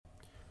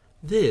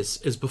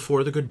This is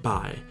Before the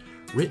Goodbye,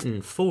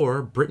 written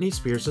for Britney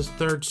Spears'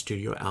 third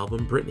studio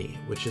album, Britney,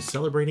 which is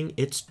celebrating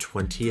its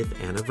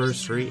 20th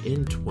anniversary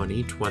in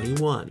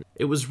 2021.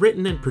 It was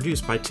written and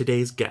produced by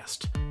today's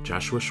guest,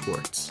 Joshua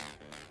Schwartz.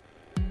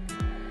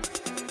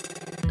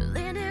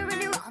 Laying there in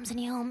your arms and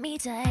you hold me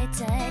tight.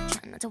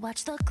 Try not to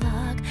watch the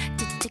clock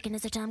ticking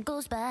as the time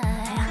goes by.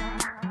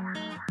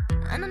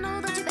 And I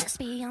know that you best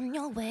be on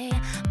your way,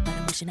 but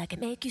I'm wishing I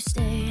could make you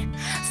stay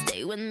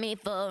with me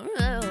for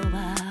a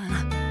while.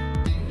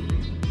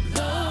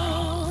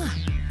 Though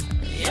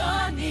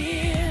you're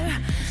near,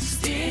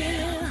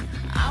 still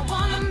I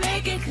wanna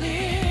make it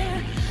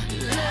clear,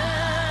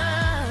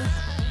 love,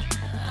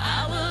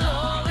 I will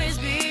always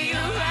be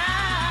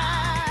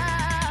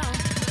around.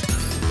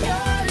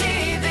 You're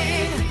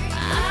leaving,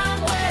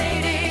 I'm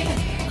waiting,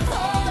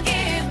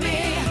 forgive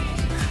me,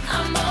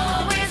 I'm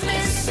always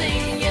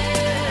missing you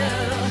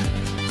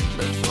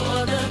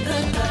before the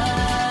goodbye.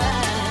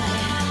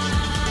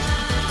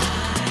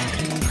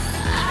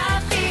 I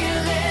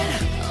feel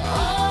it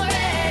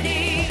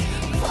already,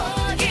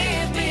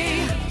 forgive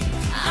me,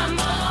 I'm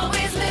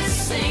always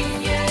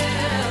missing you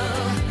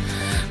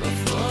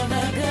before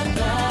the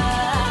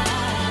goodbye.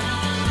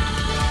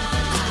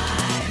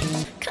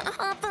 Kinda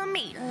hard for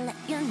me to let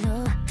you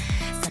know,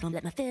 so don't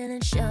let my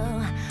feelings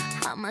show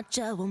how much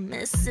I will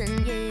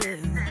missing you.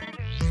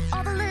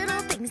 All the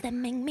little things that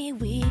make me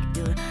weak,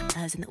 your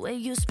eyes and the way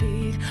you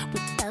speak.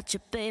 Without you,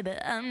 baby,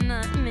 I'm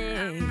not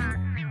me.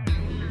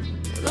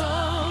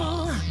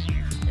 Oh,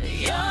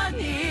 you're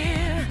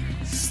near,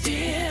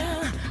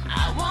 still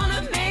I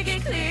wanna make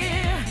it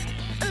clear,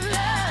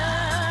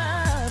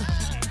 love,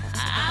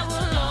 I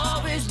will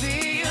always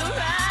be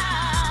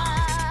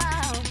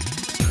around.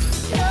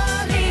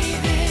 You're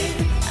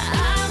leaving,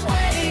 I'm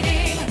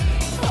waiting,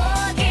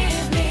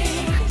 forgive me,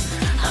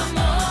 I'm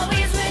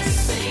always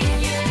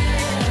missing you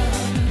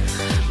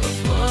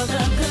before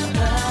the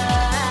goodbye.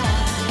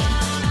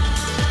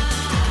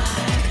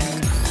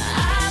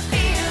 I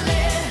feel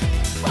it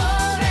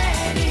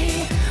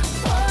already,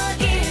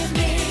 forgive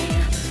me,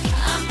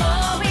 I'm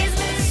always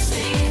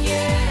missing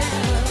you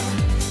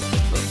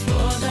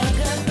before the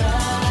goodbye.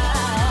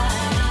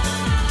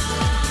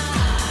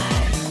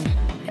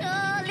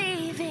 You're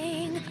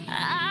leaving,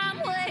 I'm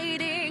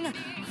waiting,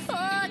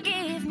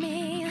 forgive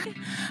me,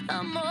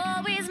 I'm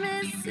always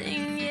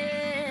missing you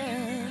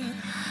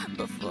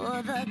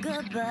before the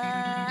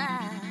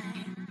goodbye.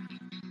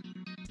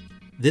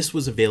 This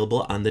was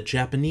available on the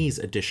Japanese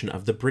edition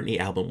of the Britney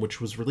album, which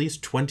was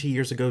released 20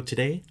 years ago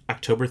today,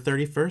 October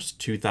 31st,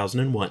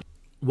 2001.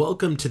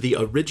 Welcome to the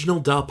Original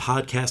Doll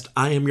Podcast.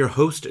 I am your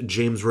host,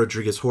 James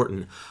Rodriguez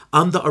Horton.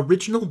 On the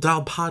Original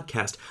Doll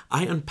Podcast,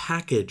 I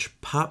unpackage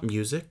pop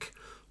music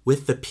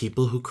with the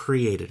people who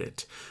created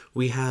it.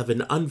 We have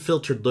an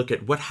unfiltered look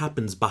at what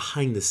happens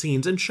behind the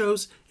scenes and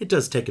shows it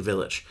does take a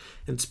village.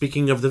 And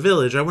speaking of the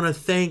village, I want to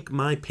thank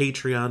my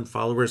Patreon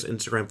followers,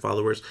 Instagram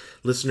followers,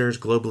 listeners,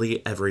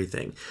 globally,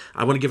 everything.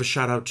 I want to give a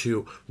shout out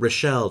to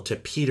Rochelle, to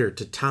Peter,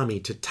 to Tommy,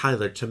 to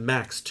Tyler, to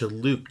Max, to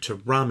Luke, to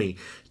Rami,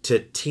 to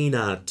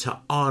Tina, to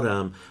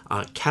Autumn,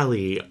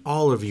 Kelly,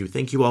 all of you.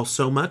 Thank you all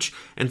so much.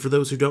 And for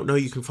those who don't know,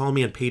 you can follow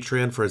me on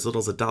Patreon for as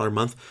little as $1 a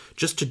month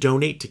just to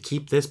donate to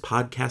keep this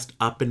podcast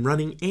up and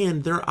running.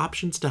 And there are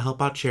options to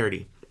help out charity.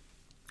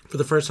 For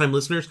the first-time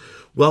listeners,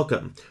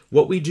 welcome.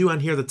 What we do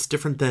on here that's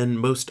different than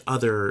most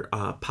other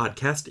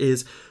podcasts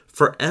is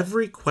for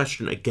every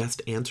question a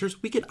guest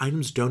answers, we get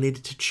items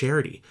donated to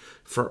charity.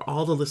 For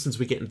all the listens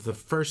we get into the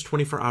first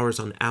 24 hours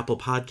on Apple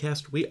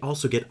Podcast, we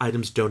also get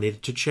items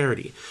donated to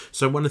charity.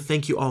 So I want to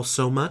thank you all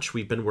so much.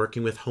 We've been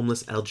working with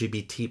homeless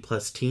LGBT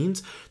plus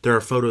teens. There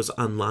are photos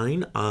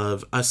online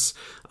of us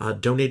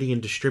donating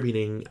and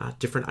distributing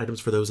different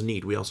items for those in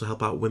need. We also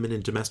help out women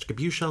in domestic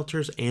abuse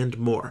shelters and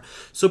more.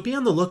 So be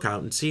on the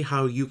lookout and see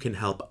how you can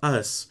help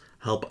us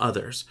help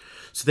others.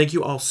 So thank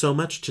you all so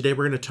much. Today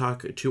we're going to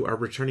talk to our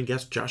returning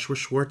guest, Joshua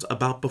Schwartz,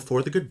 about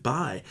Before the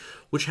Goodbye,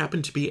 which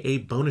happened to be a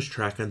bonus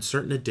track on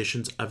certain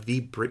editions of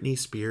the Britney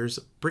Spears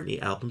Britney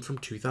album from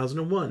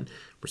 2001.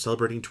 We're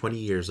celebrating 20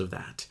 years of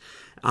that.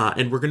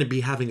 And we're going to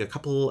be having a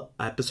couple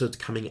episodes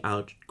coming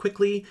out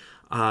quickly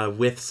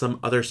with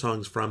some other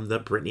songs from the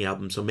Britney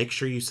album. So make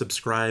sure you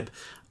subscribe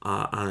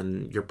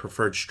on your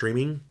preferred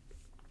streaming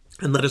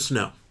and let us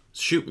know.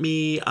 Shoot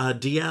me a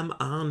DM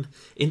on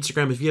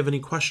Instagram if you have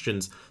any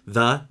questions.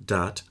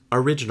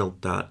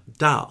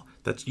 the.original.doll.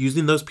 That's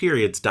using those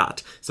periods,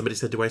 dot. Somebody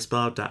said, do I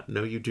spell out dot?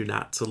 No, you do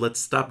not. So let's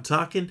stop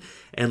talking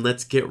and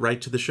let's get right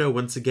to the show.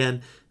 Once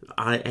again,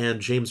 I am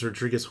James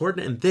Rodriguez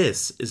Horton, and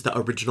this is the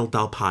Original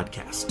Doll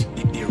Podcast.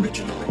 The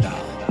Original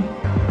Doll.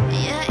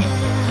 Yeah,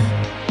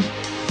 yeah.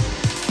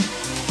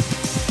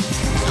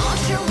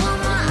 Don't you want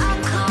my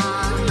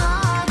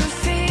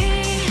iconography?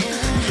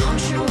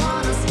 Don't you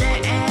wanna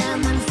stay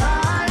and then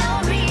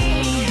follow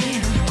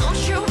me?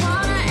 Don't you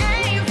wanna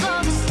aim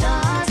for the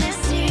stars and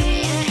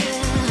see?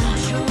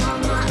 Don't you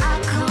want my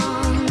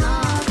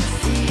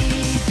iconography?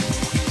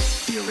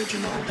 The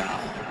Original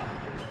Doll.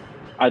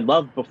 I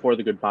love Before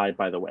the Goodbye,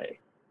 by the way.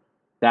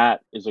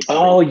 That is a great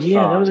Oh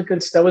yeah, song.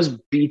 that was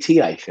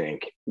BT, I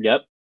think.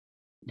 Yep.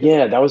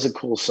 Yeah, that was a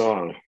cool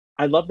song.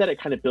 I love that it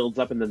kind of builds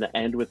up and then the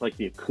end with like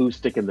the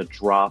acoustic and the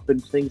drop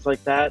and things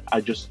like that.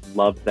 I just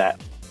love that.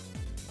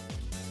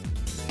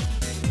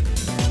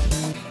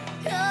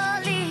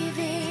 You're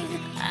leaving,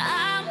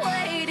 I'm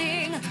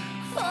waiting.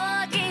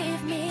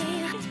 Forgive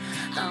me,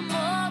 I'm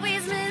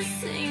always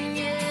missing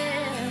you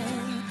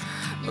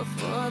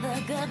before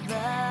the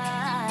goodbye.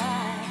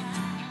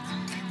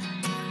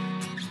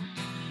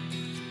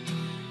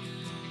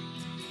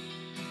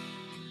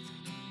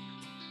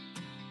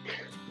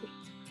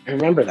 I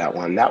remember that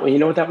one. That one, you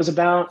know what that was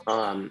about?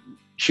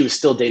 She was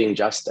still dating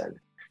Justin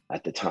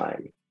at the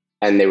time,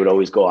 and they would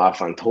always go off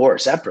on tour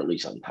separately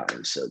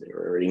sometimes. So they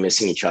were already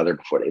missing each other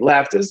before they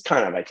left. It was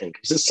kind of, I think,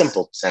 it's a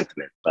simple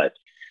sentiment, but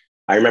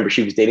I remember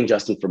she was dating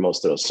Justin for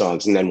most of those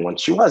songs, and then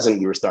once she wasn't,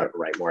 we were starting to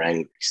write more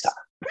angry stuff.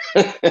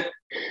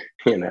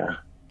 You know.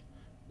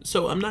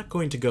 So I'm not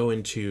going to go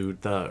into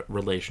the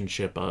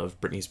relationship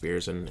of Britney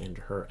Spears and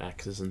her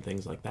exes and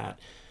things like that.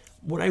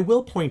 What I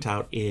will point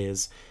out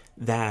is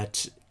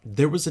that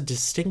there was a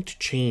distinct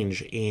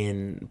change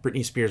in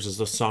Britney Spears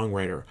as a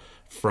songwriter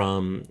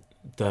from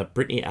the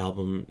Britney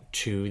album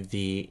to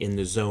the In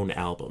the Zone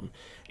album.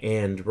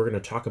 And we're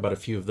going to talk about a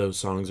few of those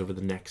songs over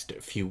the next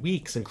few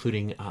weeks,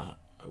 including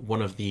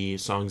one of the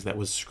songs that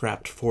was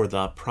scrapped for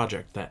the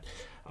project that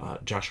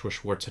Joshua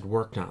Schwartz had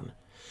worked on.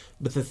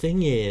 But the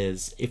thing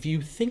is, if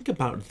you think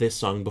about this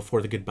song,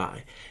 Before the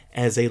Goodbye,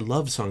 as a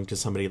love song to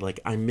somebody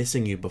like I'm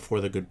Missing You Before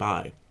the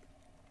Goodbye,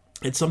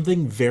 it's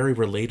something very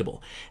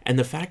relatable. And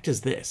the fact is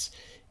this,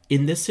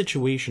 in this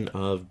situation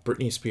of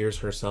Britney Spears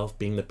herself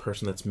being the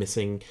person that's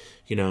missing,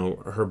 you know,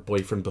 her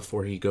boyfriend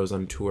before he goes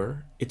on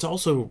tour, it's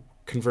also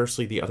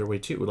conversely the other way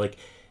too. Like,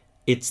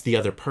 it's the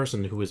other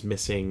person who is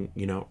missing,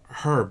 you know,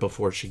 her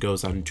before she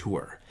goes on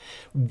tour.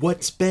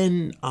 What's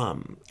been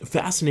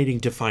fascinating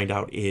to find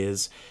out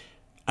is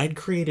I'd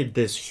created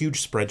this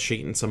huge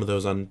spreadsheet, and some of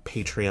those on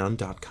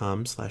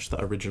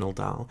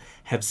patreon.com/theoriginaldoll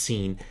have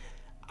seen.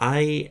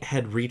 I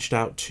had reached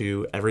out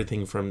to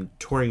everything from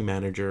touring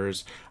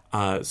managers,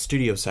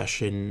 studio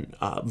session,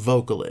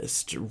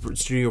 vocalist,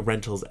 studio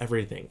rentals,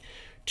 everything,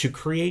 to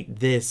create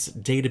this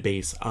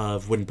database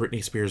of when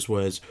Britney Spears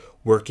was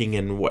working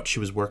and what she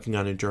was working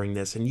on during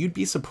this. And you'd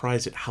be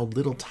surprised at how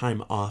little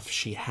time off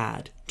she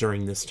had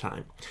during this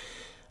time.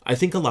 I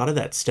think a lot of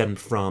that stemmed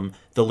from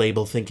the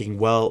label thinking,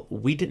 well,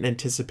 we didn't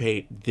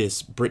anticipate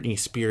this Britney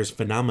Spears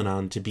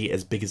phenomenon to be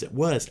as big as it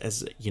was,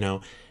 as, you know,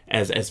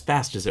 as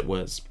fast as it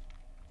was.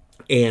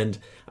 And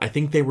I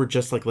think they were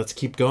just like, let's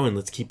keep going.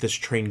 Let's keep this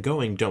train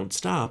going. Don't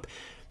stop.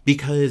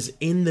 Because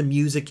in the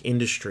music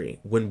industry,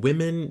 when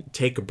women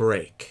take a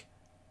break,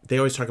 they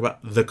always talk about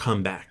the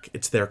comeback.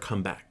 It's their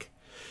comeback.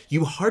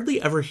 You hardly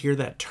ever hear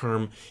that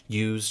term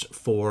used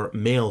for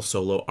male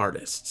solo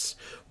artists.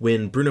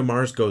 When Bruno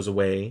Mars goes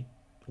away,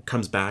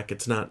 comes back,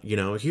 it's not, you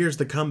know, here's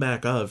the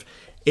comeback of.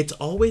 It's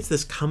always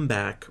this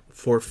comeback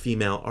for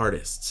female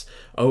artists.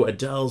 Oh,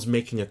 Adele's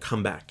making a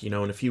comeback. You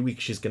know, in a few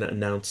weeks she's going to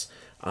announce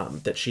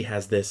that she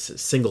has this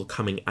single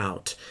coming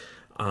out.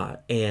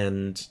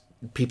 And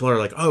people are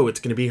like, oh, it's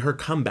going to be her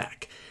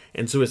comeback.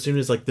 And so as soon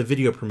as like the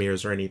video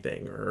premieres or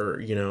anything, or,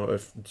 you know,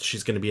 if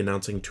she's going to be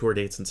announcing tour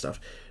dates and stuff,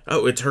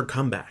 oh, it's her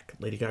comeback.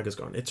 Lady Gaga's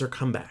gone. It's her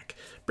comeback.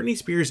 Britney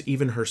Spears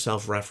even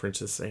herself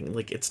references saying,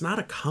 like, it's not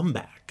a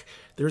comeback.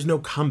 There's no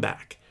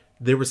comeback.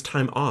 There was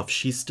time off.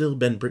 She's still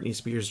been Britney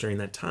Spears during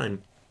that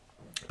time.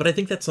 But I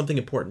think that's something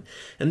important.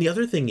 And the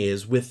other thing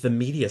is, with the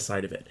media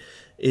side of it,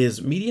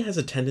 is media has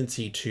a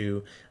tendency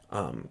to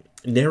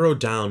narrow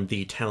down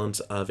the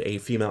talents of a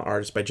female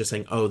artist by just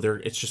saying, oh,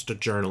 it's just a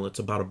journal. It's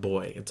about a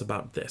boy. It's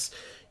about this.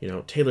 You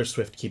know, Taylor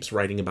Swift keeps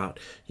writing about,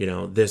 you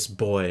know, this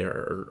boy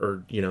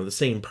or you know, the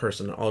same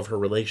person, all of her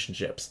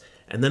relationships.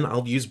 And then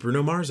I'll use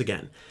Bruno Mars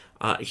again.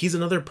 He's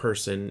another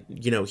person,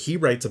 you know, he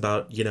writes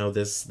about, you know,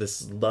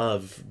 this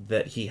love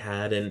that he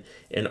had, and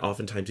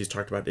oftentimes he's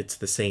talked about it's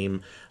the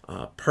same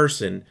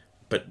person,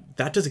 but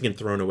that doesn't get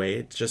thrown away.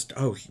 It's just,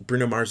 oh,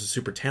 Bruno Mars is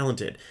super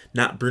talented.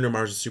 Not Bruno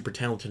Mars is super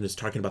talented is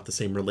talking about the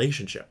same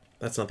relationship.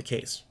 That's not the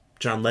case.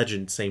 John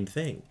Legend, same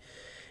thing.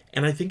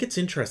 And I think it's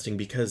interesting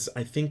because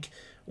I think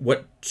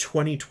what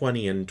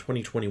 2020 and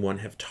 2021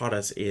 have taught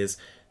us is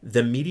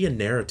the media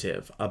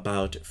narrative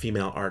about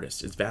female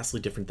artists is vastly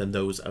different than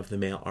those of the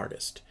male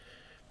artist.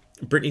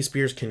 Britney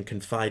Spears can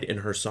confide in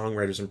her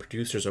songwriters and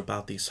producers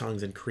about these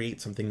songs and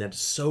create something that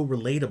is so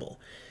relatable.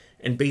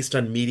 And based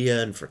on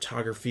media and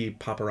photography,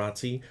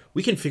 paparazzi,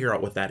 we can figure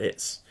out what that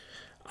is.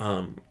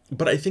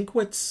 But I think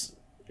what's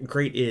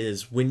great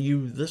is when you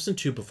listen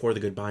to Before the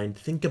Goodbye and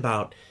think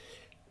about,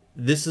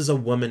 this is a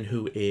woman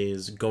who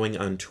is going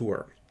on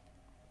tour,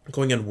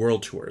 going on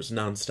world tours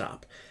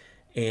nonstop,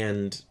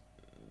 and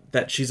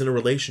that she's in a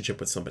relationship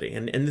with somebody.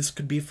 And this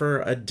could be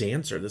for a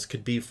dancer, this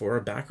could be for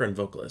a background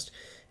vocalist,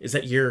 is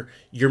that you're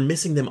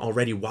missing them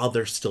already while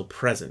they're still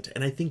present.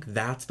 And I think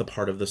that's the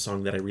part of the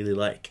song that I really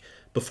like.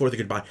 Before the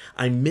Goodbye.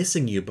 I'm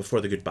missing you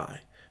before the goodbye.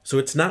 So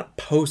it's not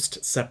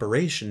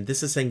post-separation.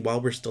 This is saying while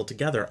we're still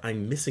together,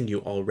 I'm missing you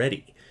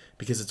already.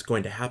 because it's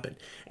going to happen.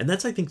 And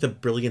that's, I think, the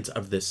brilliance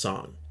of this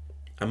song.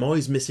 I'm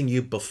always missing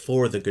you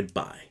before the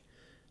goodbye,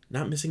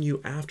 not missing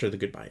you after the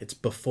goodbye. It's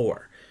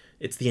before.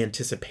 It's the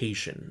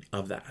anticipation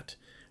of that.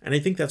 And I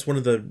think that's one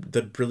of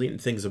the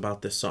brilliant things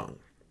about this song.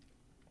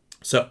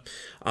 So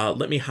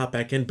let me hop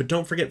back in, but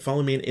don't forget,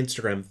 follow me on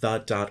Instagram,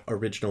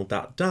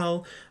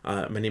 the.original.doll.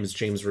 My name is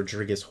James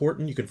Rodriguez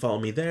Horton. You can follow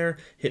me there.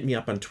 Hit me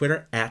up on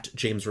Twitter at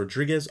James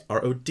Rodriguez,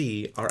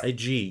 RODRIGUEZ.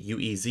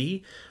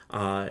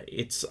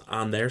 It's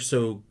on there,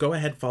 so go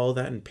ahead, follow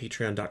that, and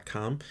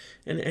patreon.com.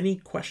 And any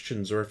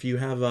questions, or if you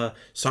have a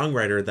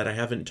songwriter that I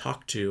haven't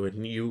talked to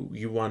and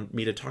you want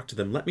me to talk to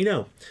them, let me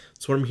know.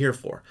 That's what I'm here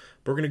for.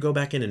 But we're going to go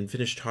back in and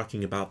finish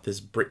talking about this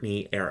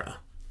Britney era.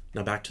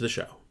 Now back to the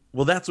show.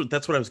 Well, that's what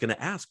I was going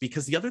to ask,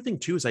 because the other thing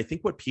too is I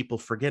think what people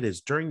forget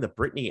is during the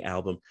Britney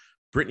album,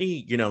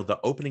 Britney, the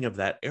opening of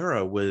that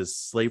era was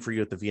Slave for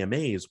You at the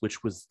VMAs,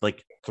 which was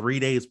like 3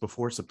 days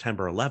before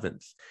September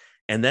 11th.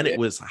 And then it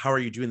was, how are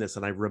you doing this?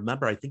 And I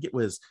remember, I think it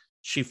was,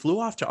 she flew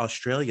off to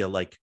Australia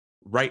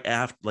right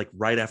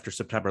after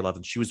September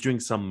 11th. She was doing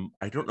some,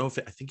 I don't know if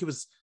I think it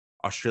was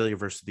Australia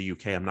versus the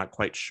UK. I'm not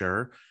quite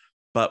sure,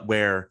 but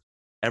where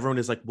everyone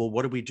is like, well,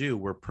 what do we do?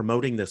 We're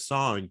promoting this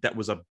song that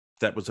was a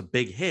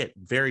big hit,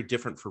 very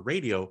different for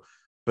radio,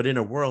 but in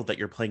a world that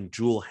you're playing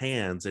Jewel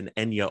Hands and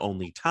Enya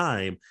Only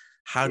Time,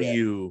 how do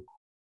you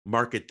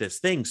market this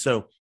thing?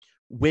 So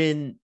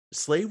when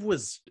Slave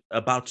was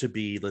about to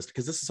be listed,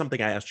 because this is something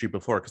I asked you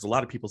before, because a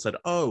lot of people said,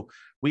 oh,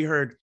 we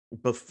heard,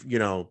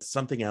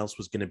 something else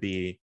was going to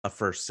be a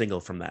first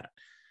single from that.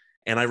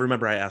 And I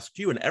remember I asked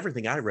you, and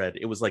everything I read,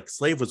 it was like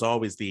Slave was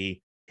always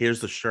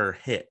here's the sure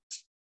hit.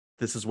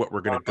 This is what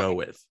we're going to go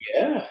with.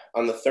 Yeah.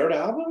 On the third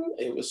album,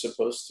 it was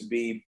supposed to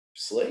be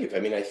Slave. I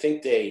mean, I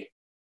think they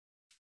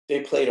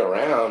played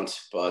around,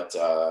 but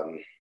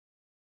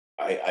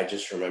I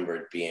just remember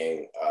it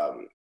being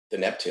the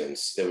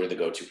Neptunes. They were the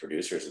go-to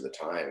producers at the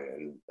time,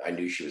 and I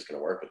knew she was going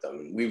to work with them.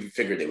 And we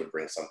figured they would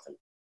bring something.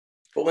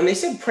 But when they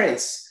said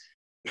Prince,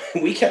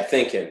 we kept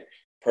thinking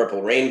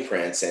Purple Rain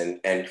Prince, and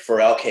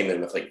Pharrell came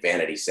in with like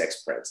Vanity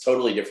 6 Prince.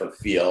 Totally different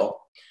feel.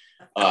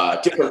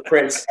 Different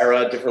Prince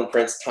era, different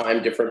Prince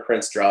time, different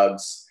Prince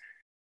drugs.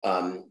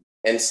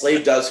 And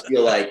Slave does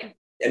feel like,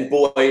 and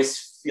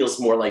Boys feels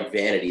more like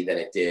Vanity than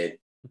it did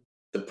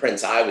the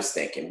Prince I was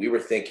thinking. We were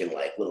thinking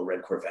like Little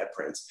Red Corvette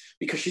Prince,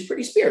 because she's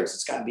Britney Spears.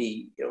 It's got to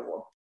be,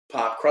 more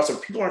pop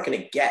crossover. People aren't going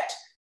to get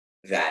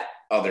that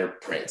other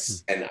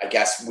Prince. And I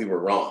guess we were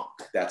wrong.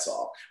 That's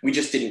all. We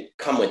just didn't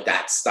come with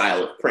that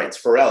style of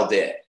Prince. Pharrell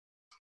did.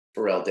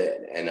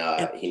 And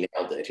he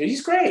nailed it.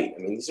 He's great.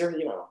 I mean, these are,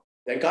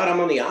 thank God I'm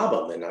on the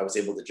album and I was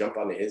able to jump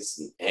onto his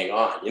and hang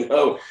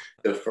on,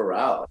 the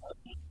Pharrell.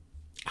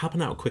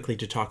 Hopping out quickly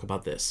to talk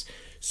about this.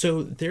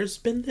 So there's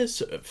been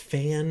this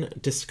fan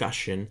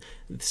discussion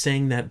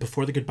saying that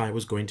Before the Goodbye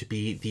was going to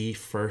be the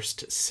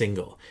first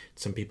single.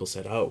 Some people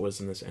said, oh, it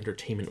was in this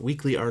Entertainment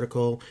Weekly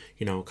article,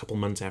 a couple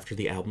months after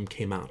the album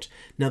came out.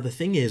 Now, the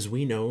thing is,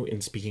 we know,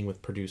 in speaking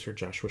with producer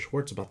Joshua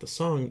Schwartz about the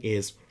song,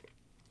 is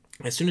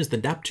as soon as the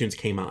Neptunes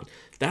came out,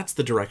 that's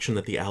the direction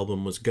that the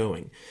album was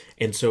going.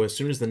 And so as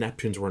soon as the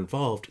Neptunes were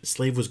involved,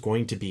 Slave was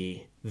going to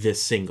be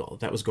this single.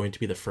 That was going to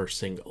be the first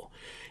single.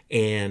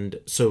 And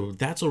so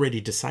that's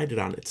already decided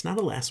on. It's not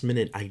a last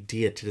minute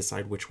idea to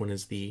decide which one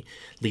is the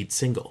lead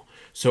single.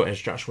 So as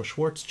Joshua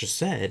Schwartz just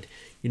said,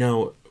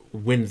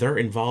 when they're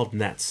involved and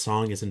that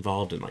song is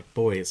involved in like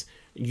Boys,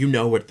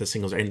 what the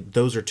singles are. And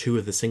those are two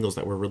of the singles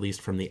that were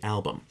released from the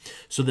album.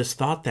 So this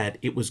thought that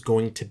it was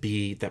going to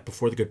be, that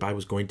Before the Goodbye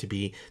was going to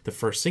be the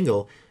first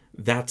single,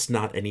 that's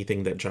not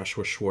anything that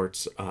Joshua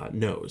Schwartz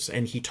knows.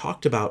 And he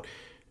talked about,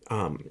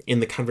 in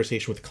the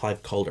conversation with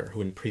Clive Calder, who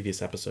in previous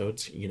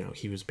episodes,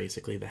 he was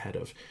basically the head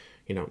of,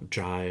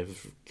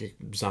 Jive,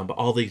 Zomba,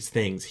 all these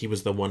things. He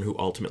was the one who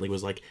ultimately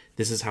was like,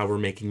 this is how we're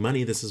making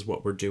money. This is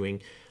what we're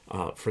doing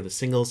for the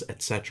singles,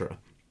 etc.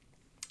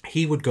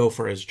 He would go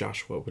for, as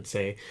Joshua would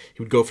say,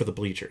 he would go for the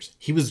bleachers.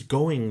 He was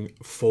going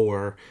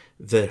for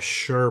the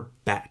sure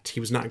bet.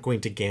 He was not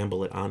going to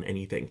gamble it on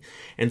anything.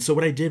 And so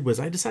what I did was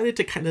I decided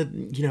to kind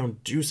of,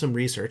 do some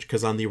research,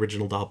 because on the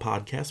Original Doll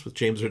podcast with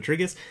James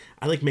Rodriguez,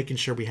 I like making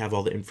sure we have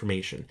all the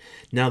information.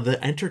 Now,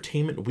 the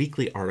Entertainment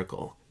Weekly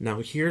article, now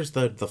here's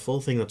the full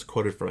thing that's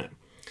quoted from it.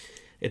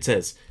 It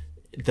says,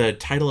 the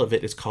title of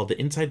it is called The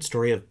Inside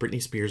Story of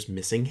Britney Spears'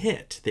 Missing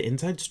Hit. The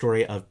Inside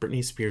Story of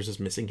Britney Spears'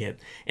 Missing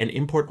Hit. An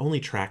import-only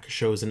track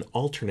shows an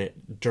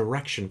alternate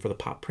direction for the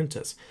pop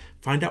princess.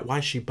 Find out why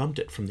she bumped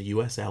it from the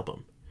US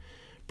album.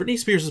 Britney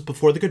Spears'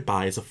 Before the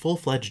Goodbye is a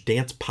full-fledged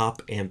dance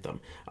pop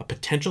anthem, a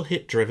potential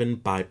hit driven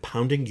by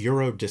pounding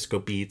Euro disco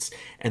beats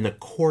and the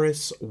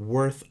chorus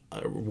worth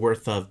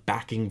of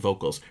backing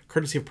vocals,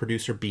 courtesy of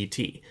producer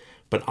BT.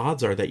 But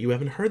odds are that you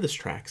haven't heard this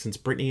track since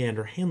Britney and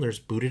her handlers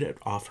booted it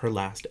off her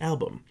last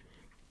album.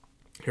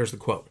 Here's the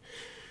quote.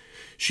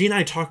 She and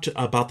I talked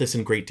about this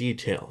in great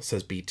detail,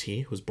 says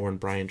BT, who was born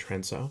Brian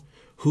Trenso,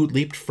 who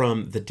leaped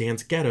from the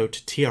dance ghetto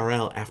to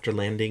TRL after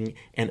landing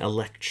an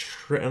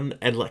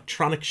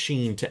electronic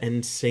sheen to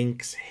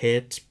NSYNC's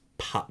hit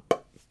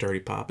Pop, Dirty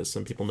Pop, as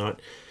some people know it.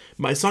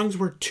 My songs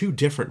were too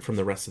different from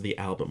the rest of the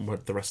album,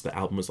 what the rest of the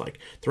album was like.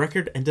 The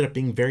record ended up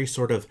being very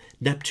sort of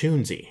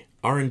Neptunes-y,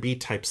 R&B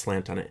type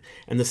slant on it,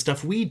 and the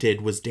stuff we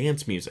did was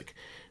dance music.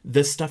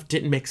 This stuff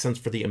didn't make sense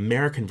for the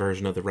American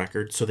version of the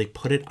record, so they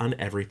put it on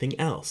everything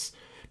else.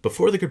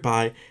 Before the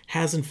Goodbye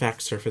has in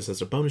fact surfaced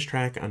as a bonus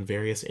track on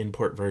various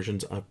import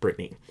versions of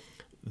Britney.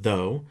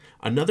 Though,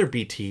 another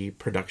BT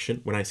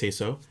production, When I Say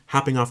So,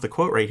 hopping off the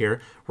quote right here,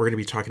 we're going to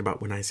be talking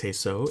about When I Say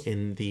So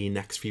in the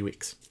next few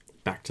weeks.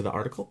 Back to the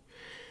article.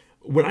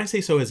 When I Say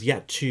So is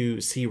yet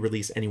to see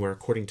release anywhere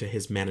according to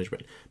his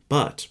management,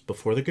 but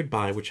Before the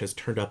Goodbye, which has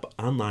turned up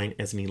online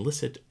as an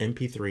illicit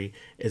MP3,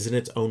 is in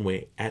its own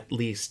way at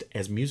least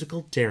as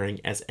musical daring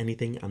as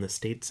anything on the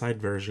stateside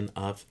version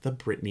of the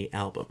Britney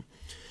album.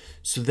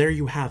 So there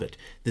you have it.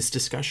 This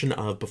discussion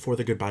of Before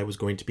the Goodbye was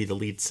going to be the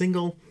lead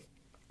single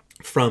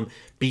from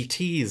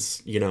BT's,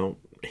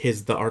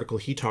 the article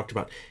he talked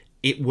about.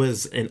 It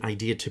was an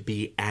idea to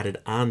be added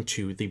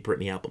onto the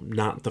Britney album,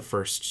 not the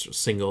first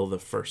single, the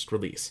first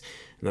release.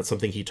 And that's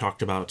something he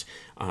talked about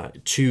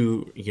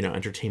to,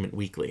 Entertainment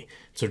Weekly.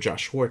 So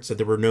Josh Schwartz said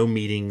there were no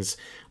meetings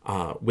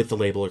with the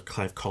label or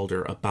Clive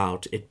Calder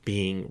about it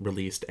being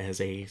released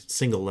as a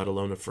single, let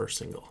alone a first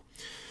single.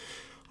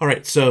 All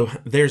right, so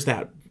there's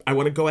that. I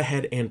want to go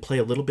ahead and play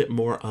a little bit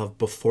more of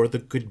Before the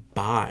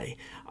Goodbye.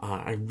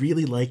 I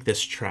really like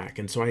this track,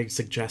 and so I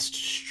suggest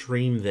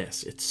stream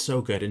this. It's so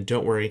good, and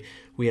don't worry,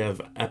 we have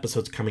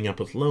episodes coming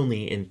up with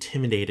Lonely,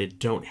 Intimidated,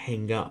 Don't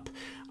Hang Up,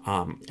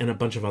 and a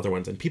bunch of other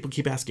ones. And people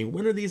keep asking,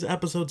 when are these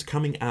episodes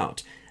coming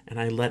out? And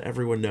I let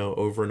everyone know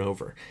over and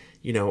over.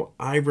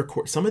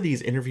 Some of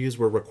these interviews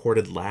were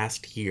recorded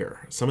last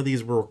year. Some of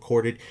these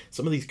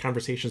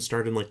conversations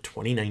started in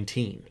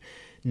 2019.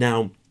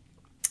 Now,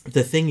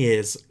 the thing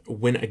is,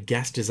 when a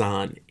guest is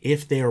on,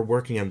 if they are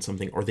working on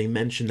something or they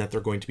mention that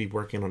they're going to be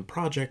working on a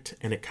project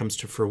and it comes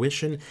to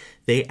fruition,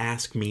 they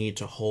ask me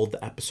to hold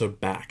the episode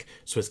back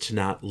so as to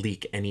not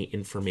leak any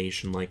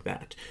information like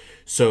that.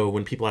 So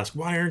when people ask,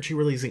 why aren't you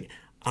releasing?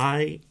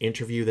 I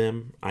interview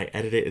them, I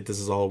edit it. This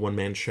is all a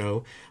one-man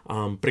show,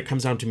 but it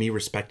comes down to me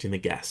respecting the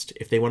guest.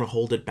 If they want to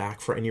hold it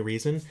back for any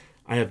reason,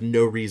 I have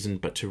no reason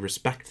but to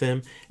respect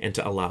them and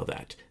to allow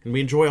that. And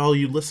we enjoy all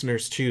you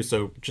listeners too,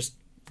 so just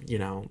so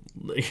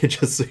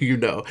you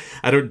know,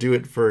 I don't do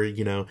it for,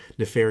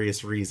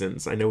 nefarious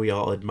reasons. I know we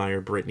all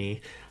admire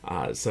Britney,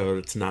 so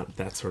it's not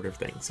that sort of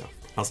thing. So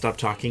I'll stop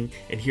talking,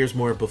 and here's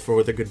more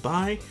Before the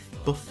Goodbye,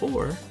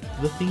 before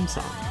the theme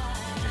song.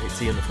 All right,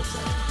 see you on the flip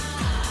side.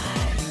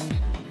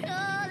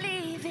 You're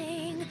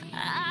leaving,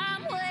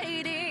 I'm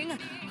waiting.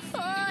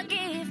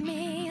 Forgive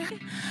me,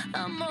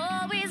 I'm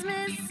always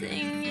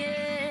missing you.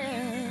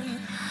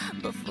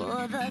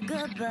 Before the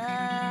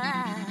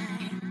goodbye,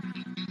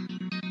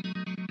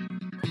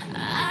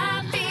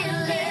 I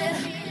feel it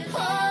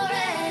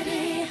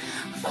already.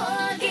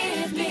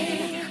 Forgive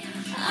me,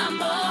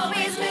 I'm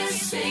always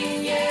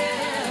missing you.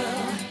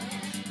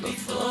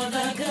 Before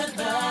the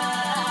goodbye.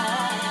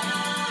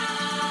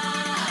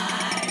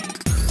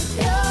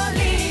 You're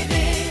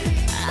leaving,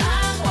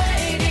 I'm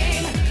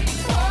waiting.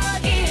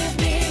 Forgive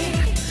me,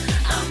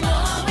 I'm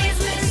always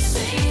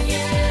missing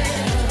you.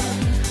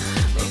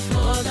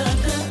 Before the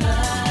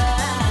goodbye.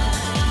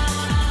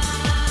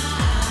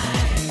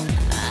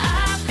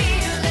 I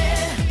feel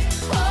it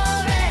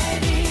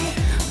already.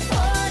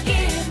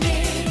 Forgive me,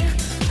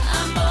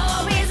 I'm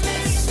always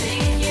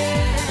missing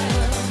you.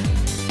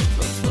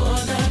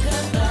 Before the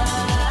goodbye.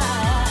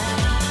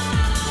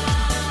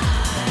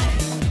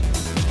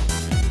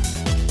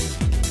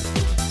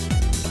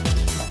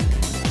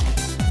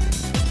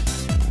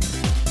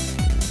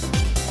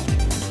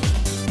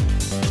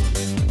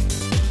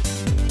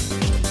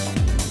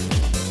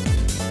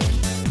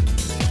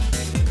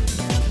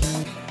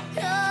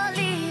 You're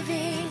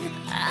leaving,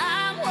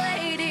 I'm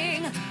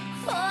waiting.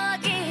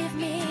 Forgive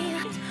me,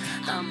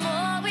 I'm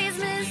always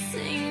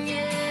missing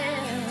you.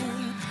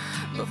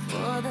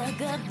 Before the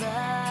goodbye.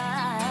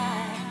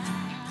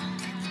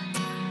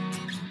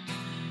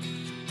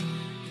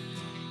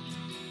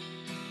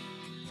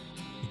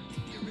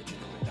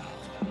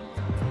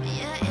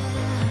 Yeah,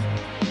 yeah.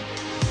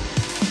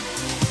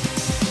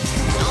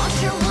 Don't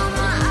you want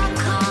my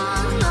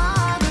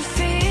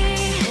iconography?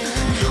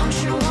 Don't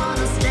you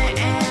wanna stay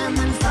and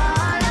then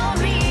follow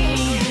me?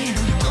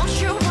 Don't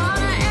you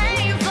wanna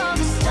aim for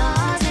the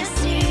stars and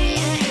see?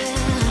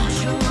 Don't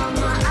you want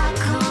my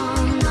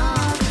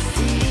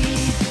iconography?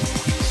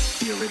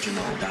 The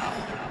original doll.